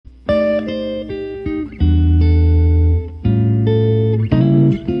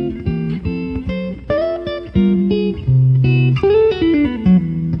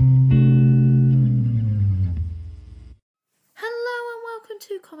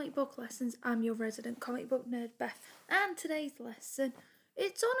Comic Book Lessons. I'm your resident comic book nerd, Beth, and today's lesson,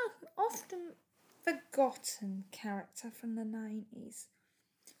 it's on an often forgotten character from the 90s.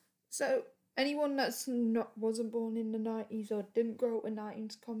 So, anyone wasn't born in the 90s or didn't grow up with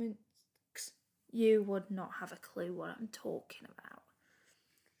 90s comics, you would not have a clue what I'm talking about.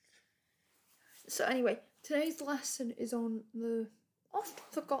 So anyway, today's lesson is on the often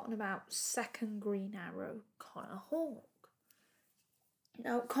forgotten about second Green Arrow, Connor Hawke.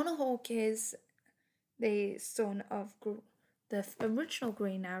 Now, Connor Hawke is the son of the original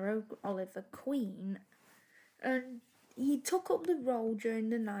Green Arrow, Oliver Queen, and he took up the role during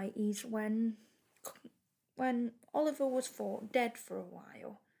the 90s when Oliver was thought dead for a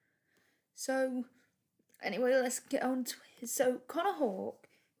while. So, anyway, let's get on to it. So, Connor Hawke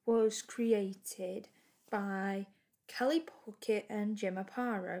was created by Kelly Puckett and Jim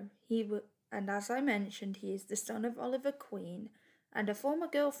Aparo. And as I mentioned, he is the son of Oliver Queen and a former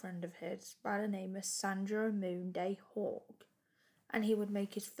girlfriend of his by the name of Sandra Moonday Hawke. And he would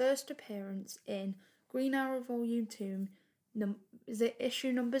make his first appearance in Green Arrow Volume 2,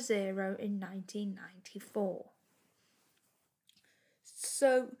 issue number 0 in 1994.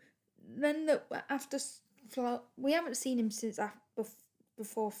 So then we haven't seen him since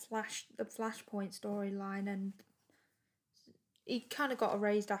before the Flashpoint storyline, and he kind of got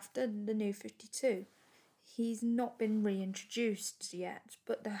erased after the New 52. He's not been reintroduced yet,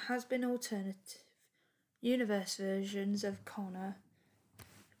 but there has been alternative universe versions of Connor,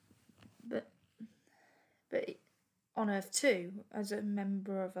 but on Earth 2 as a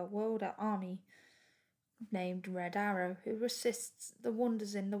member of a world army named Red Arrow, who assists the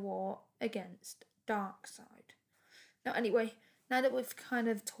Wonders in the war against Darkseid. Now anyway, now that we've kind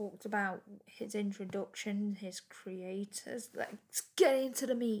of talked about his introduction, his creators, let's get into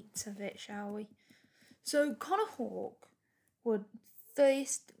the meat of it, shall we? So Connor Hawke would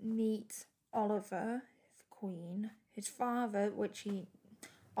first meet Oliver Queen, his father,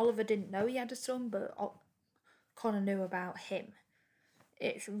 Oliver didn't know he had a son, but Connor knew about him.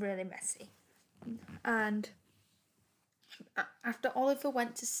 It's really messy. And after Oliver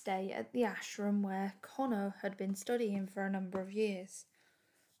went to stay at the ashram where Connor had been studying for a number of years,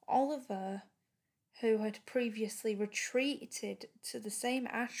 Oliver, who had previously retreated to the same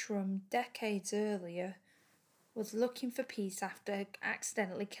ashram decades earlier, was looking for peace after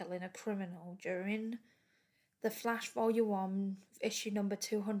accidentally killing a criminal during the Flash Volume 1, issue number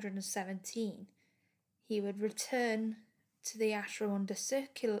 217. He would return to the ashram under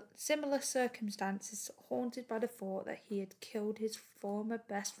similar circumstances, haunted by the thought that he had killed his former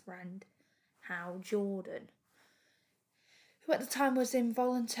best friend, Hal Jordan, who at the time was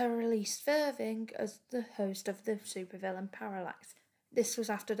involuntarily serving as the host of the supervillain Parallax. This was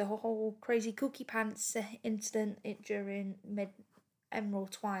after the whole crazy cookie pants incident during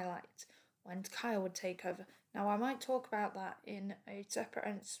Mid-Emerald Twilight, when Kyle would take over. Now, I might talk about that in a separate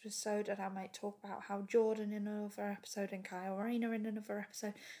episode, and I might talk about how Jordan in another episode and Kyle Rayner in another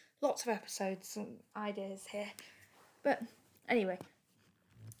episode. Lots of episodes and ideas here. But anyway,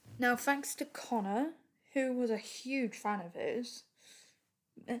 now thanks to Connor, who was a huge fan of his,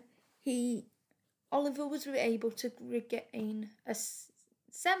 Oliver was able to regain a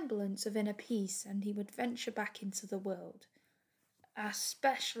semblance of inner peace, and he would venture back into the world,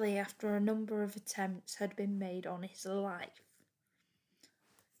 especially after a number of attempts had been made on his life.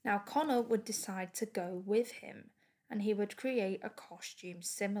 Now Connor would decide to go with him, and he would create a costume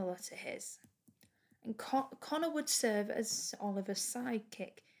similar to his. And Connor would serve as Oliver's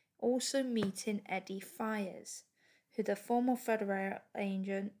sidekick, also meeting Eddie Fires, who the former Federal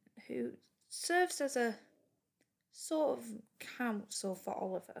agent who serves as a sort of counsel for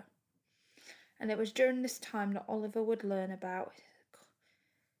Oliver. And it was during this time that Oliver would learn about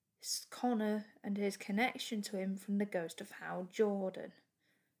Connor and his connection to him from the ghost of Hal Jordan,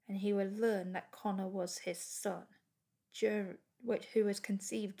 and he would learn that Connor was his son, who was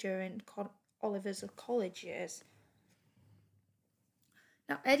conceived during Oliver's college years.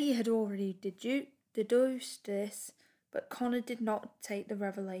 Now Eddie had already deduced this, but Connor did not take the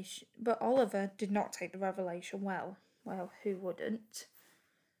revelation. But Oliver did not take the revelation well. Well, who wouldn't?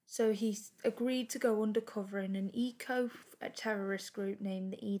 So he agreed to go undercover in an eco-terrorist group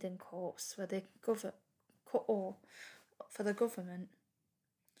named the Eden Corps for the government.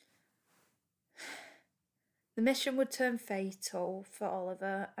 The mission would turn fatal for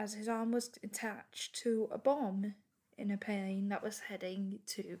Oliver as his arm was attached to a bomb in a plane that was heading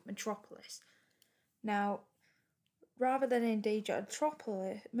to Metropolis. Now, rather than endanger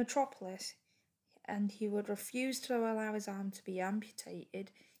Metropolis, and he would refuse to allow his arm to be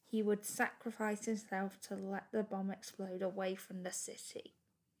amputated, he would sacrifice himself to let the bomb explode away from the city.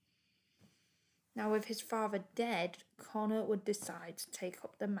 Now, with his father dead, Connor would decide to take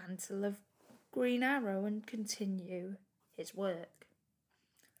up the mantle of Green Arrow and continue his work.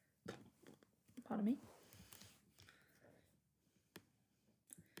 Pardon me.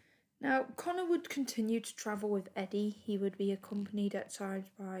 Now, Connor would continue to travel with Eddie. He would be accompanied at times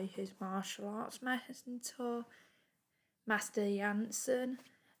by his martial arts mentor, Master Jansen,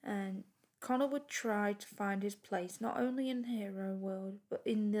 and Connor would try to find his place not only in the hero world, but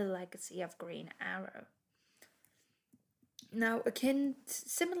in the legacy of Green Arrow. Now,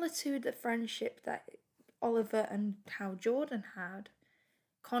 similar to the friendship that Oliver and Hal Jordan had,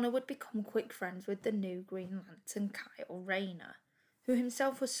 Connor would become quick friends with the new Green Lantern Kyle Rayner, who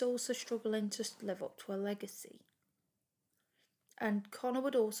himself was also struggling to live up to a legacy. And Connor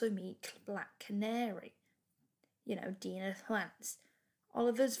would also meet Black Canary, Dina Lance,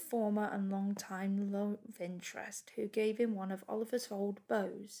 Oliver's former and long-time love interest, who gave him one of Oliver's old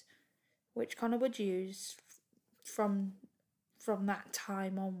bows, which Connor would use from that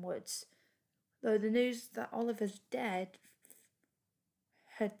time onwards. Though the news that Oliver's dead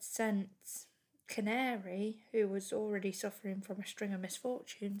had sent Canary, who was already suffering from a string of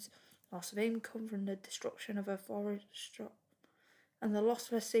misfortunes, loss of income from the destruction of her forest and the loss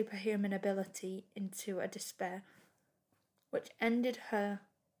of her superhuman ability, into a despair, which ended her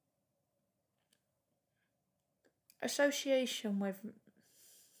association with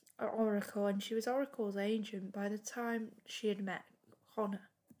Oracle, and she was Oracle's agent by the time she had met Connor.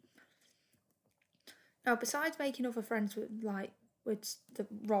 Now, besides making other friends with the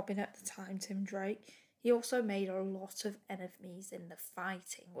Robin at the time, Tim Drake, he also made a lot of enemies in the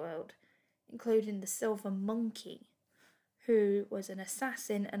fighting world, including the Silver Monkey, who was an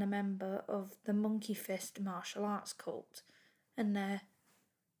assassin and a member of the Monkey Fist martial arts cult, and their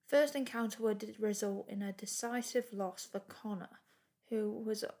first encounter would result in a decisive loss for Connor,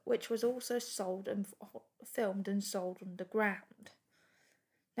 which was also filmed and sold underground.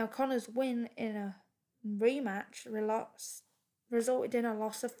 Now, Connor's win in a rematch resulted in a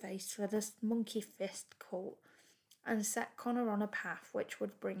loss of face for the Monkey Fist cult and set Connor on a path which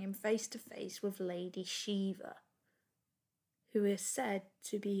would bring him face to face with Lady Shiva, who is said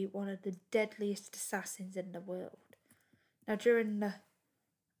to be one of the deadliest assassins in the world. Now, during a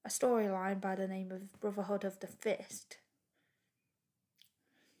storyline by the name of Brotherhood of the Fist,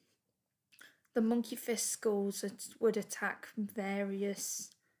 the Monkey Fist schools would attack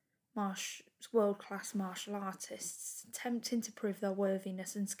various world-class martial artists, attempting to prove their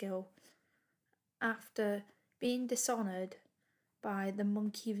worthiness and skill. After being dishonoured by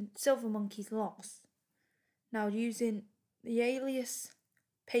the Silver Monkey's loss, now using the alias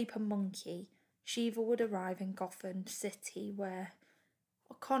Paper Monkey, Shiva would arrive in Gotham City, where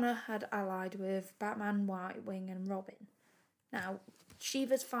Connor had allied with Batman, Nightwing, and Robin. Now,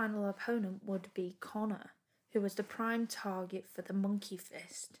 Shiva's final opponent would be Connor, who was the prime target for the Monkey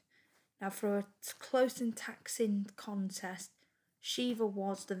Fist. Now, for a close and taxing contest, Shiva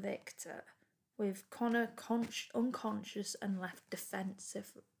was the victor, with Connor unconscious and left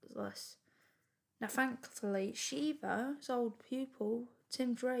defenceless. Now, thankfully, Shiva's old pupil,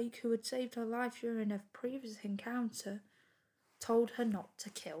 Tim Drake, who had saved her life during a previous encounter, told her not to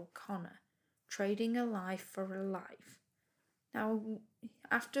kill Connor, trading a life for a life. Now,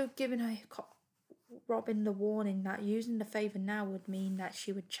 after giving her Robin the warning that using the favour now would mean that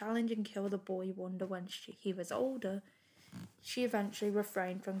she would challenge and kill the boy wonder when he was older, she eventually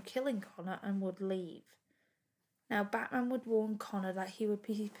refrained from killing Connor and would leave. Now, Batman would warn Connor that he would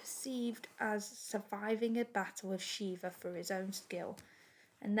be perceived as surviving a battle with Shiva through his own skill,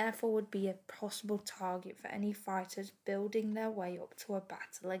 and therefore would be a possible target for any fighters building their way up to a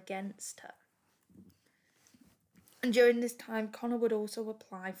battle against her. And during this time, Connor would also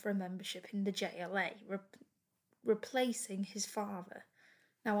apply for a membership in the JLA, replacing his father.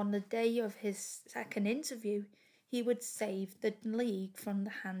 Now, on the day of his second interview, he would save the League from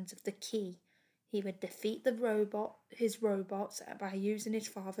the hands of the Key. He would defeat his robots by using his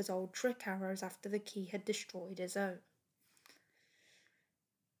father's old trick arrows after the Key had destroyed his own.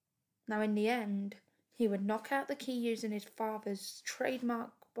 Now, in the end, he would knock out the Key using his father's trademark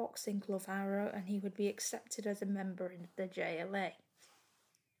boxing glove arrow, and he would be accepted as a member in the JLA.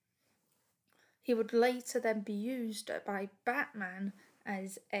 He would later then be used by Batman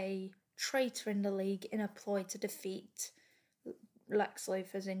as a traitor in the League in a ploy to defeat Lex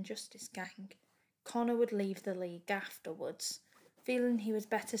Luthor's Injustice Gang. Connor would leave the League afterwards, feeling he was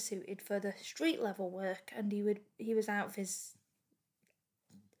better suited for the street level work, and he was out of his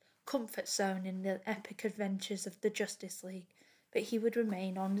comfort zone in the epic adventures of the Justice League, but he would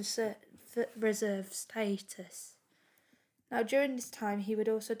remain on the reserve status. Now, during this time, he would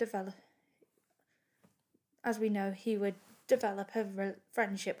also develop as we know, he would develop a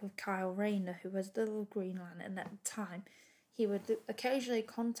friendship with Kyle Rayner, who was the little Green Lantern at the time. He would occasionally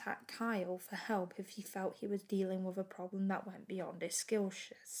contact Kyle for help if he felt he was dealing with a problem that went beyond his skill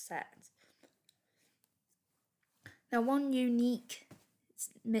set. Now, one unique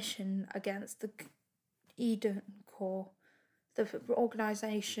mission against the Eden Corps, the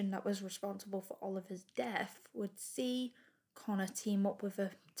organisation that was responsible for Oliver's death, would see Connor team up with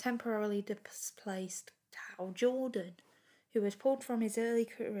a temporarily displaced Hal Jordan, who was pulled from his early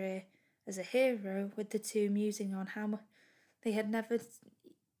career as a hero, with the two musing on how they had never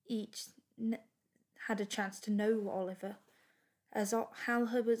each had a chance to know Oliver, as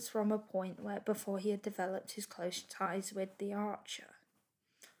Hal was from a point where before he had developed his close ties with the Archer.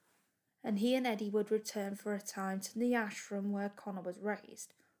 And he and Eddie would return for a time to the ashram where Connor was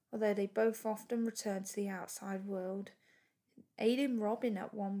raised, although they both often returned to the outside world, aiding Robin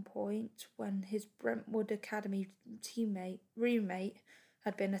at one point when his Brentwood Academy roommate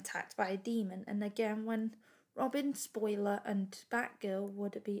had been attacked by a demon, and again when Robin, Spoiler, and Batgirl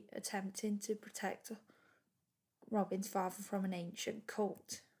would be attempting to protect Robin's father from an ancient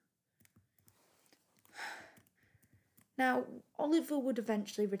cult. Now, Oliver would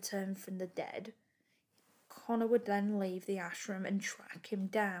eventually return from the dead. Connor would then leave the ashram and track him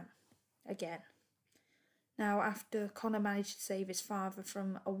down again. Now, after Connor managed to save his father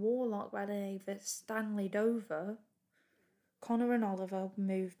from a warlock by the name of Stanley Dover, Connor and Oliver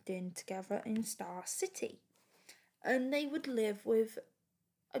moved in together in Star City, and they would live with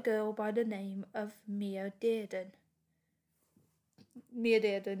a girl by the name of Mia Dearden. Mia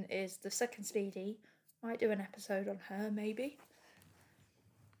Dearden is the second Speedy. Might do an episode on her, maybe.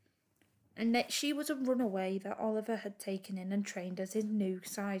 And that she was a runaway that Oliver had taken in and trained as his new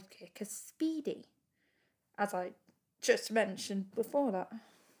sidekick as Speedy, as I just mentioned before that.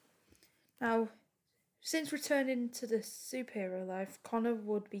 Now, since returning to the superhero life, Connor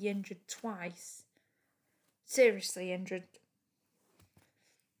would be injured twice. Seriously injured.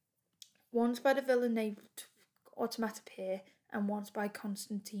 Once by the villain named Automatopeer and once by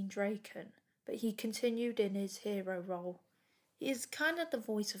Constantine Draken, but he continued in his hero role. He is kind of the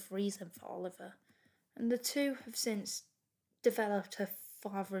voice of reason for Oliver, and the two have since developed a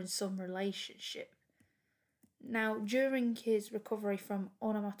father and son relationship. Now, during his recovery from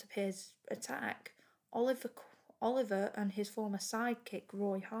Automatopeer's attack, Oliver and his former sidekick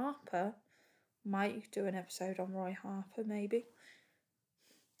Roy Harper, might do an episode on Roy Harper maybe,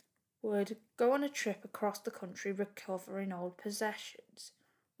 would go on a trip across the country recovering old possessions.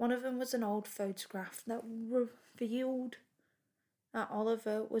 One of them was an old photograph that revealed that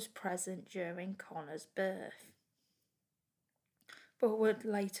Oliver was present during Connor's birth, but would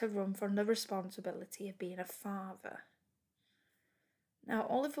later run from the responsibility of being a father. Now,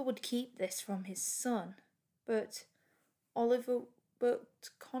 Oliver would keep this from his son, but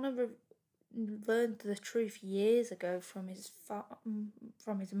Connor learned the truth years ago from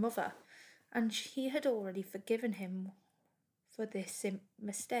his mother, and he had already forgiven him for this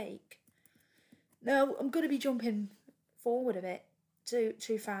mistake. Now, I'm going to be jumping forward a bit to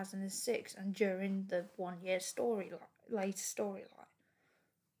 2006 and during the 1 year later storyline.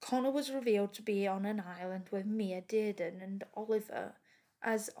 Connor was revealed to be on an island with Mia Dearden and Oliver,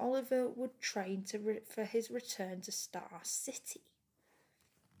 as Oliver would train for his return to Star City.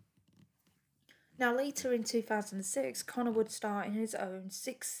 Now, later in 2006, Connor would star in his own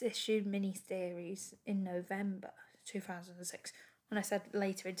 6-issue miniseries in November 2006. When I said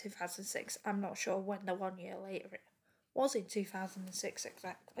later in 2006, I'm not sure when the 1 year later it was in 2006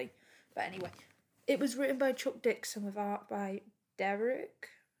 exactly. But anyway, it was written by Chuck Dixon with art by Derek,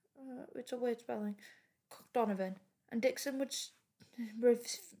 it's a weird spelling, Donovan. And Dixon would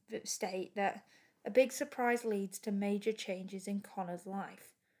state that a big surprise leads to major changes in Connor's life,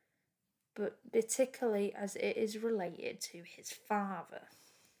 but particularly as it is related to his father.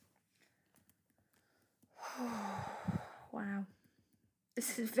 Wow.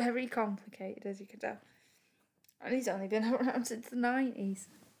 This is very complicated, as you can tell. And he's only been around since the 90s.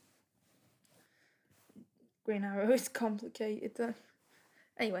 Green Arrow is complicated, though.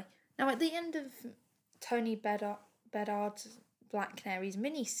 Anyway, now at the end of Tony Bedard's Black Canary's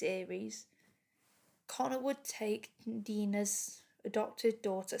mini-series, Connor would take Dina's adopted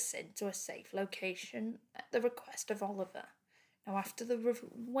daughter Sin to a safe location at the request of Oliver. Now, after the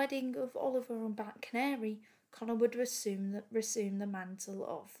wedding of Oliver and Black Canary, Connor would resume the mantle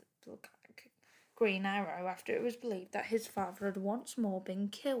of Green Arrow after it was believed that his father had once more been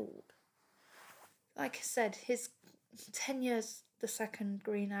killed. Like I said, his 10 years, the second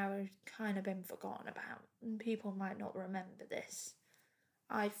Green Arrow, kind of been forgotten about, and people might not remember this.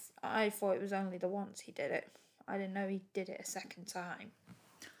 I thought it was only the once he did it. I didn't know he did it a second time.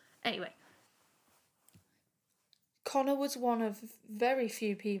 Anyway, Connor was one of very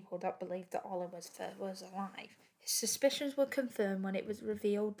few people that believed that Oliver was alive. His suspicions were confirmed when it was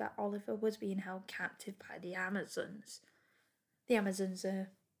revealed that Oliver was being held captive by the Amazons. The Amazons are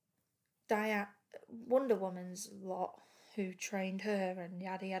Wonder Woman's lot who trained her and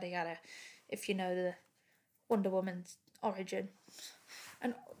yada yada yada, if you know the Wonder Woman's origin.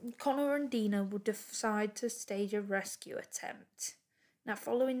 And Connor and Dina would decide to stage a rescue attempt. Now,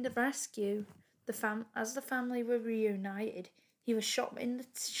 following the rescue, as the family were reunited, he was shot in the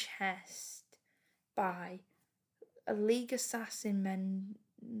chest by a League assassin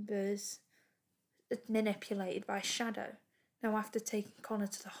members manipulated by Shadow. Now, after taking Connor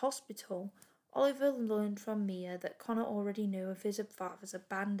to the hospital, Oliver learned from Mia that Connor already knew of his father's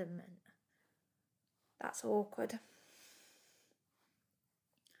abandonment. That's awkward.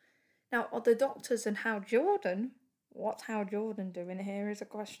 Now, are the doctors and Hal Jordan, what's Hal Jordan doing here is a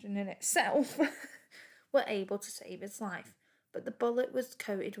question in itself, were able to save his life, but the bullet was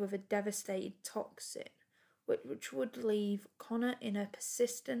coated with a devastating toxin, which would leave Connor in a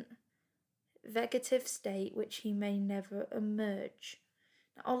persistent vegetative state which he may never emerge.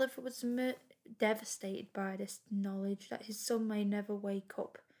 Now, Oliver was devastated by this knowledge that his son may never wake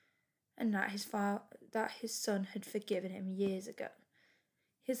up, and that his son had forgiven him years ago.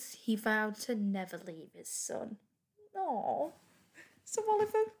 He vowed to never leave his son. Aww. So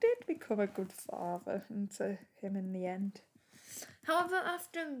Oliver did become a good father to him in the end. However,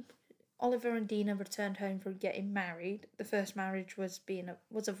 after Oliver and Dina returned home from getting married, the first marriage was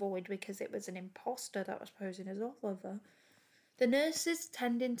avoided because it was an imposter that was posing as Oliver. The nurses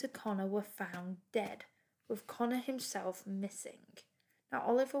tending to Connor were found dead, with Connor himself missing. Now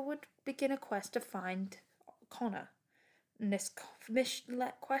Oliver would begin a quest to find Connor, and this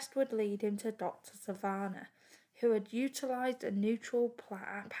quest would lead him to Dr. Savannah, who had utilised a neutral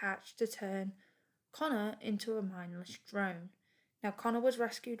patch to turn Connor into a mindless drone. Now Connor was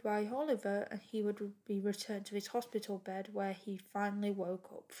rescued by Oliver, and he would be returned to his hospital bed where he finally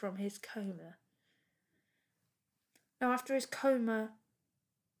woke up from his coma. Now after his coma,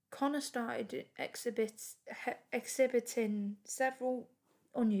 Connor started exhibiting several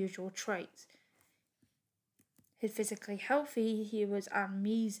unusual traits. He's physically healthy, he was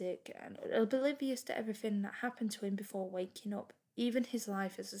amnesic and oblivious to everything that happened to him before waking up, even his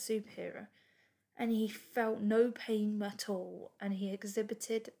life as a superhero. And he felt no pain at all, and he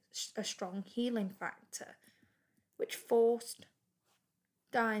exhibited a strong healing factor, which forced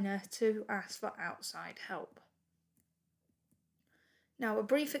Dinah to ask for outside help. Now, a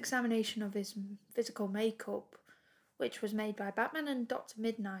brief examination of his physical makeup, which was made by Batman and Dr.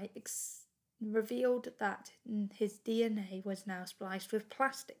 Midnight, revealed that his DNA was now spliced with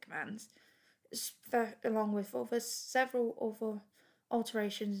Plastic Man's, along with several other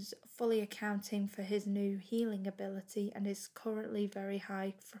alterations, fully accounting for his new healing ability and his currently very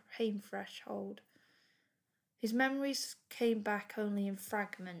high pain threshold. His memories came back only in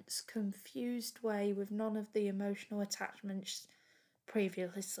fragments, confused way with none of the emotional attachments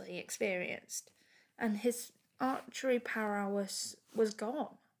previously experienced, and his archery prowess was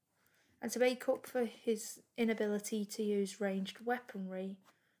gone. And to make up for his inability to use ranged weaponry,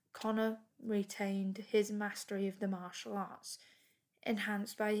 Connor retained his mastery of the martial arts,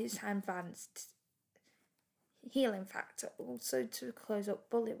 enhanced by his advanced healing factor, also to close up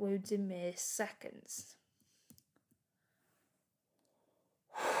bullet wounds in mere seconds.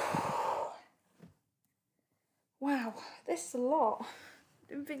 Wow, this is a lot. I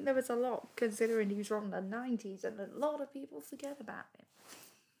didn't think there was a lot, considering he was from the 90s and a lot of people forget about him.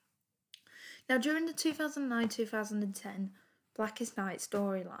 Now, during the 2009-2010 Blackest Night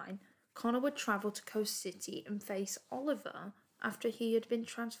storyline, Connor would travel to Coast City and face Oliver after he had been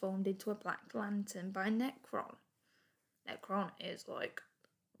transformed into a Black Lantern by Necron. Necron is like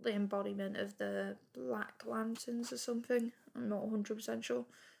the embodiment of the Black Lanterns or something. I'm not 100% sure.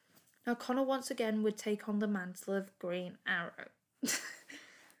 Now, Connor once again would take on the mantle of Green Arrow.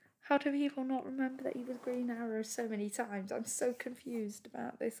 How do people not remember that he was Green Arrow so many times? I'm so confused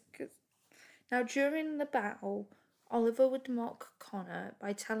about this. Now, during the battle, Oliver would mock Connor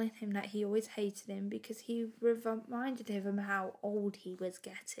by telling him that he always hated him because he reminded him of how old he was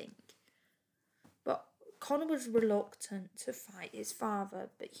getting. But Connor was reluctant to fight his father,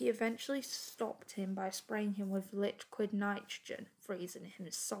 but he eventually stopped him by spraying him with liquid nitrogen, freezing him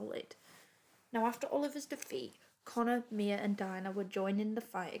solid. Now, after Oliver's defeat, Connor, Mia and Dinah would join in the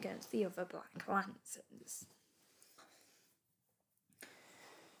fight against the other Black Lanterns.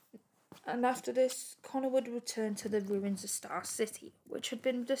 And after this, Connor would return to the ruins of Star City, which had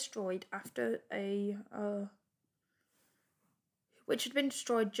been destroyed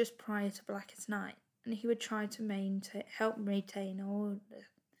just prior to Blackest Night, and he would try to help maintain order.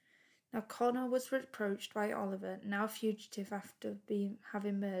 Now Connor was reproached by Oliver, now fugitive after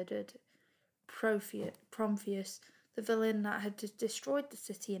having murdered Prometheus, the villain that had destroyed the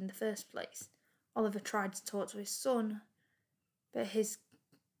city in the first place. Oliver tried to talk to his son,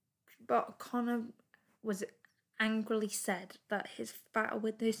 but Connor was angrily said that his battle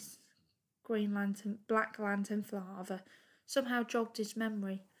with this Black Lantern father somehow jogged his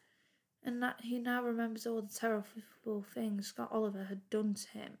memory, and that he now remembers all the terrible things Scott Oliver had done to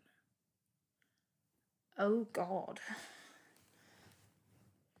him. Oh God.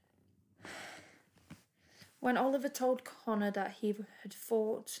 When Oliver told Connor that he had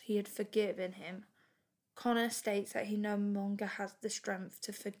thought he had forgiven him, Connor states that he no longer has the strength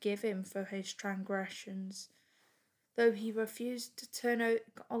to forgive him for his transgressions. Though he refused to turn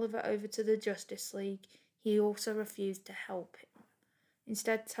Oliver over to the Justice League, he also refused to help him,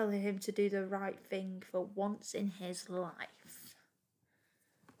 instead telling him to do the right thing for once in his life.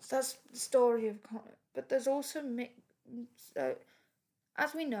 So that's the story of Connor. But there's also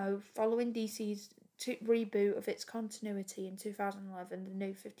as we know, following DC's reboot of its continuity in 2011, the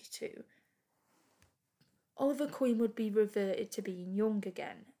New 52, Oliver Queen would be reverted to being young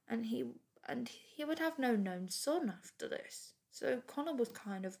again, and he would have no known son after this. So Connor was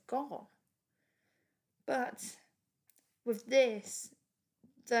kind of gone. But with this,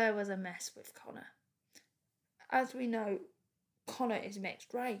 there was a mess with Connor. As we know, Connor is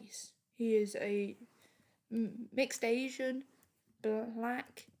mixed race. He is a mixed Asian,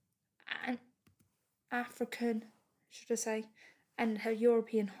 Black, and African, should I say, and her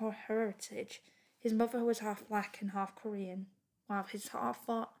European heritage. His mother was half Black and half Korean, while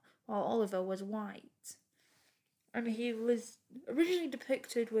Oliver was white. And he was originally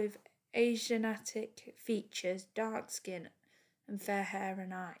depicted with Asiatic features, dark skin, and fair hair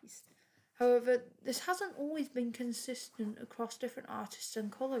and eyes. However, this hasn't always been consistent across different artists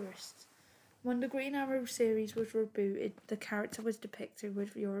and colorists. When the Green Arrow series was rebooted, the character was depicted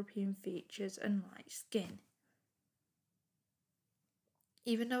with European features and light skin.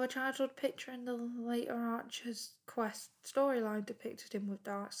 Even though a childhood picture in the later Archer's Quest storyline depicted him with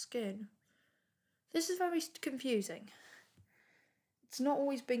dark skin. This is very confusing. It's not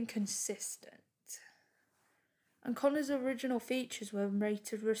always been consistent. And Connor's original features were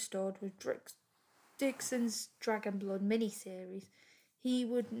later restored with Dixon's Dragon Blood miniseries. He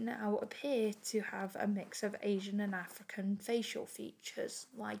would now appear to have a mix of Asian and African facial features,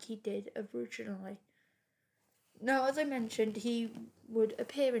 like he did originally. Now, as I mentioned, he would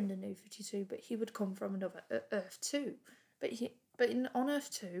appear in the New 52, but he would come from another Earth 2. On Earth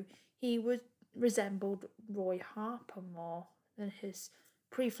 2, he resembled Roy Harper more than his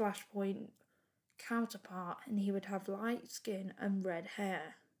pre-Flashpoint counterpart, and he would have light skin and red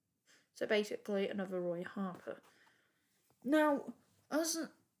hair. So basically, another Roy Harper. Now, as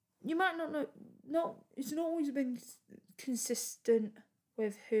you might not know, it's not always been consistent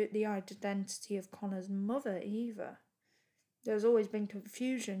with the identity of Connor's mother either. There's always been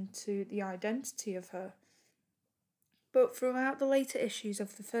confusion to the identity of her. But throughout the later issues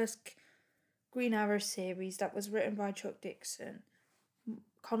of the first Green Arrow series that was written by Chuck Dixon,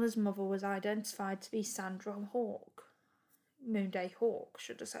 Connor's mother was identified to be Sandra Hawke, Moonday Hawke,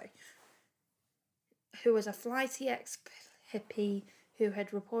 should I say, who was a flighty ex-hippie who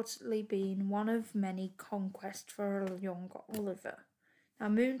had reportedly been one of many conquests for a young Oliver. Now,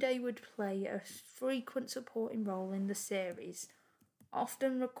 Moonday would play a frequent supporting role in the series,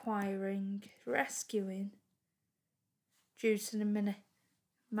 often requiring rescuing due to the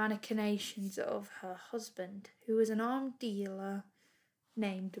machinations of her husband, who was an armed dealer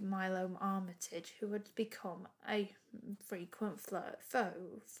named Milo Armitage, who had become a frequent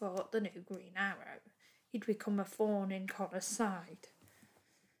foe for the new Green Arrow. He'd become a thorn in Connor's side.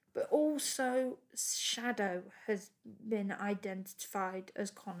 But also, Shadow has been identified as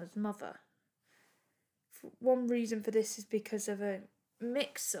Connor's mother. One reason for this is because of a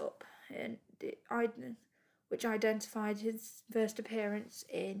mix-up which identified his first appearance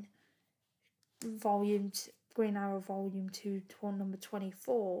in Green Arrow Volume 2, number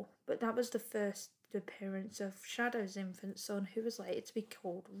 24, but that was the first appearance of Shadow's infant son, who was later to be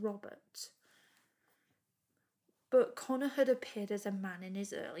called Robert. But Connor had appeared as a man in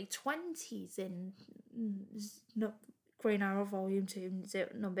his early 20s in Green Arrow Volume 2,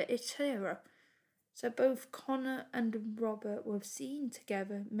 number 0. So both Connor and Robert were seen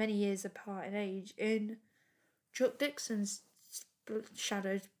together many years apart in age in Chuck Dixon's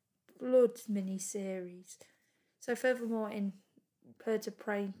Shadow's Blood mini-series. So furthermore, in Birds of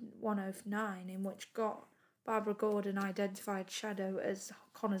Prey 109, in which Barbara Gordon identified Shadow as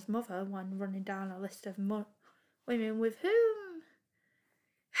Connor's mother when running down a list of women with whom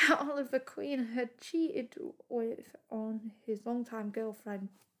Oliver Queen had cheated with on his longtime girlfriend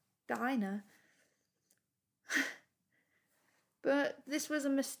Dinah. But this was a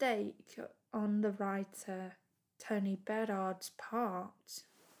mistake on the writer Tony Bedard's part.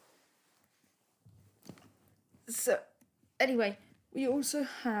 So, anyway, we also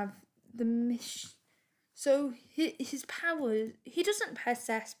have the So his powers, he doesn't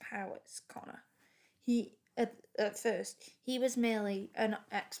possess powers, Connor. At first, he was merely an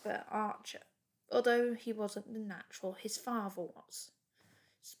expert archer, although he wasn't the natural, his father was.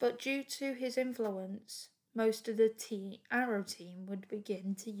 But due to his influence, most of the arrow team would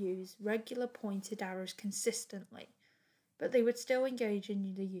begin to use regular pointed arrows consistently, but they would still engage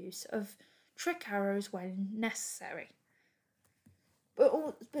in the use of trick arrows when necessary.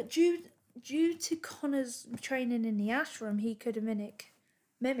 But due to Connor's training in the ashram, he could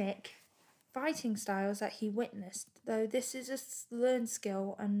mimic fighting styles that he witnessed, though this is a learned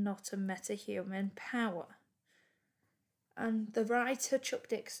skill and not a metahuman power. And the writer Chuck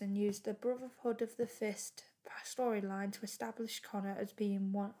Dixon used the Brotherhood of the Fist storyline to establish Connor as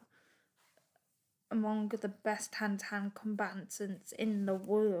being one among the best hand-to-hand combatants in the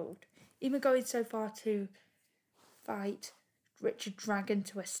world, even going so far to fight Richard Dragon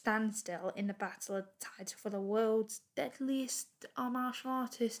to a standstill in the battle of the title for the world's deadliest martial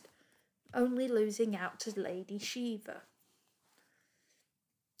artist, only losing out to Lady Shiva.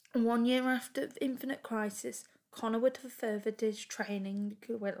 1 year after Infinite Crisis, Connor would have furthered his training,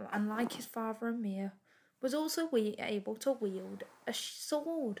 and like his father Amir, was also able to wield a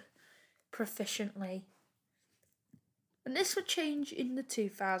sword proficiently. And this would change in the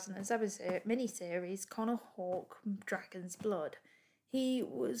 2000s miniseries Connor Hawke, Dragon's Blood. He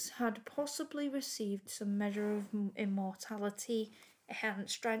had possibly received some measure of immortality and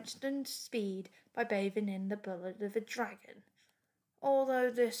strengthened speed by bathing in the blood of a dragon, although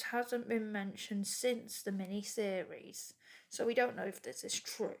this hasn't been mentioned since the miniseries, so we don't know if this is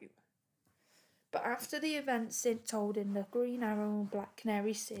true. But after the events told in the Green Arrow and Black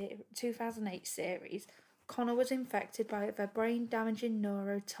Canary 2008 series, Connor was infected by a brain-damaging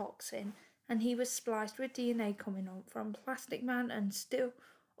neurotoxin, and he was spliced with DNA coming on from Plastic Man and still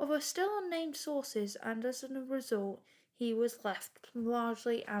unnamed sources, and as a result, he was left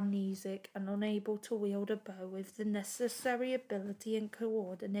largely amnesic and unable to wield a bow with the necessary ability and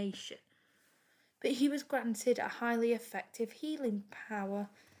coordination. But he was granted a highly effective healing power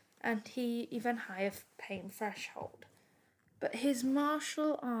and he even higher pain threshold. But his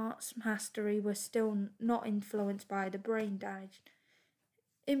martial arts mastery was still not influenced by the brain damage.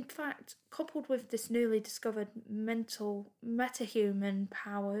 In fact, coupled with this newly discovered metahuman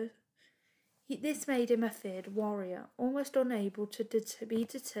power, this made him a feared warrior, almost unable to be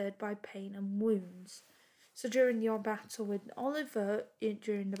deterred by pain and wounds. So during your battle with Oliver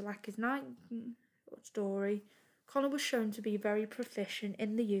during the Blackest Night story, Connor was shown to be very proficient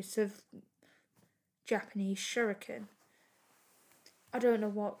in the use of Japanese shuriken. I don't know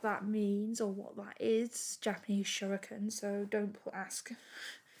what that means or what that is, Japanese shuriken, so don't ask.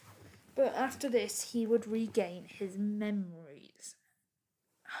 But after this, he would regain his memories.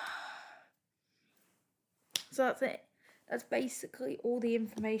 So that's it. That's basically all the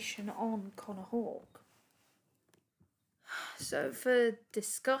information on Connor Hawke. So for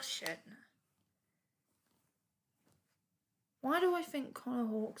discussion, why do I think Connor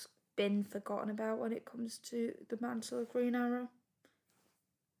Hawke's been forgotten about when it comes to the Mantle of Green Arrow?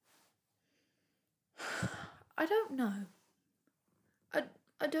 I don't know.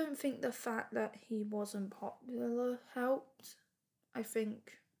 I don't think the fact that he wasn't popular helped. I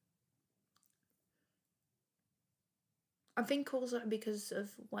think also because of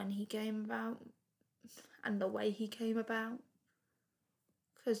when he came about and the way he came about.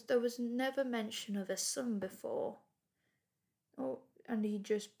 Because there was never mention of a son before. And he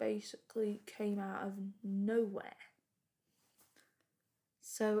just basically came out of nowhere.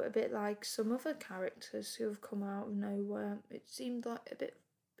 So a bit like some other characters who have come out of nowhere, it seemed like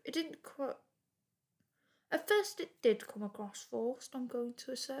it didn't quite... At first it did come across forced, I'm going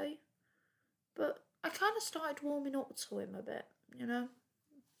to say. But I kind of started warming up to him a bit, you know?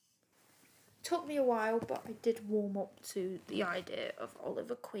 Took me a while, but I did warm up to the idea of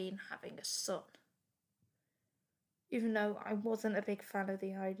Oliver Queen having a son. Even though I wasn't a big fan of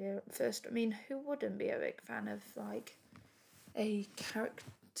the idea at first. I mean, who wouldn't be a big fan of, like, a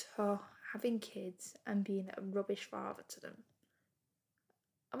character having kids and being a rubbish father to them?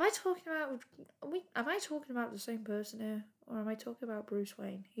 Am I talking about? Am I talking about the same person here, or am I talking about Bruce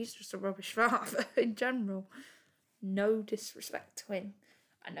Wayne? He's just a rubbish father in general. No disrespect to him.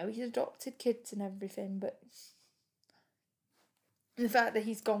 I know he's adopted kids and everything, but the fact that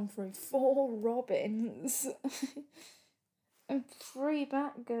he's gone through 4 Robins and 3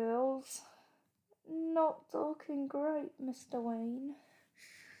 Batgirls, not looking great, Mr. Wayne.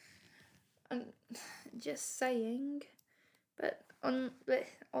 And just saying, but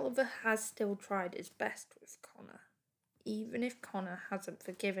Oliver has still tried his best with Connor, even if Connor hasn't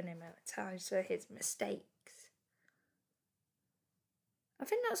forgiven him at times for his mistakes. I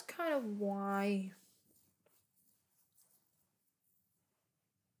think that's kind of why,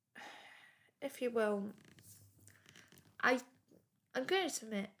 if you will, I'm going to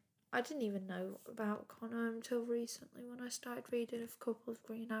admit, I didn't even know about Connor until recently when I started reading a couple of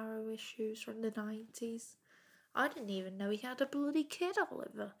Green Arrow issues from the 90s. I didn't even know he had a bloody kid,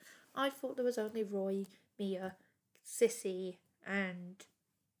 Oliver. I thought there was only Roy, Mia, Sissy, and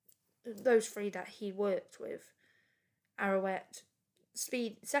those 3 that he worked with. Arrowette,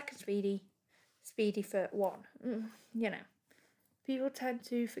 second Speedy, Speedy for 1. You know, people tend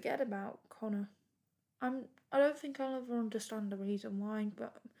to forget about Connor. I don't think I'll ever understand the reason why,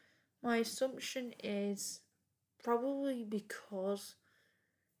 but my assumption is probably because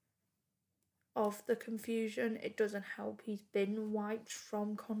of the confusion. It doesn't help he's been wiped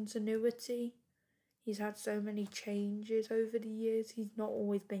from continuity. He's had so many changes over the years. He's not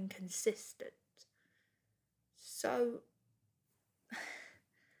always been consistent. So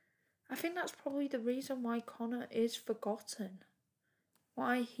I think that's probably the reason why Connor is forgotten.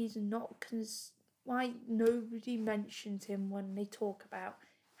 Why he's not why nobody mentions him when they talk about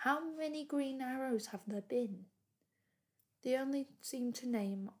how many Green Arrows have there been. They only seem to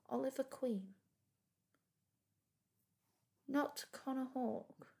name Oliver Queen, not Connor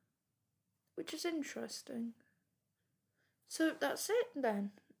Hawke, which is interesting. So that's it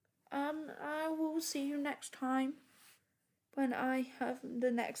then. I will see you next time when I have the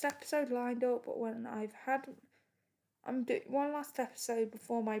next episode lined up, when I'm doing one last episode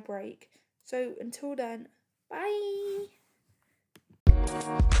before my break. So until then, bye!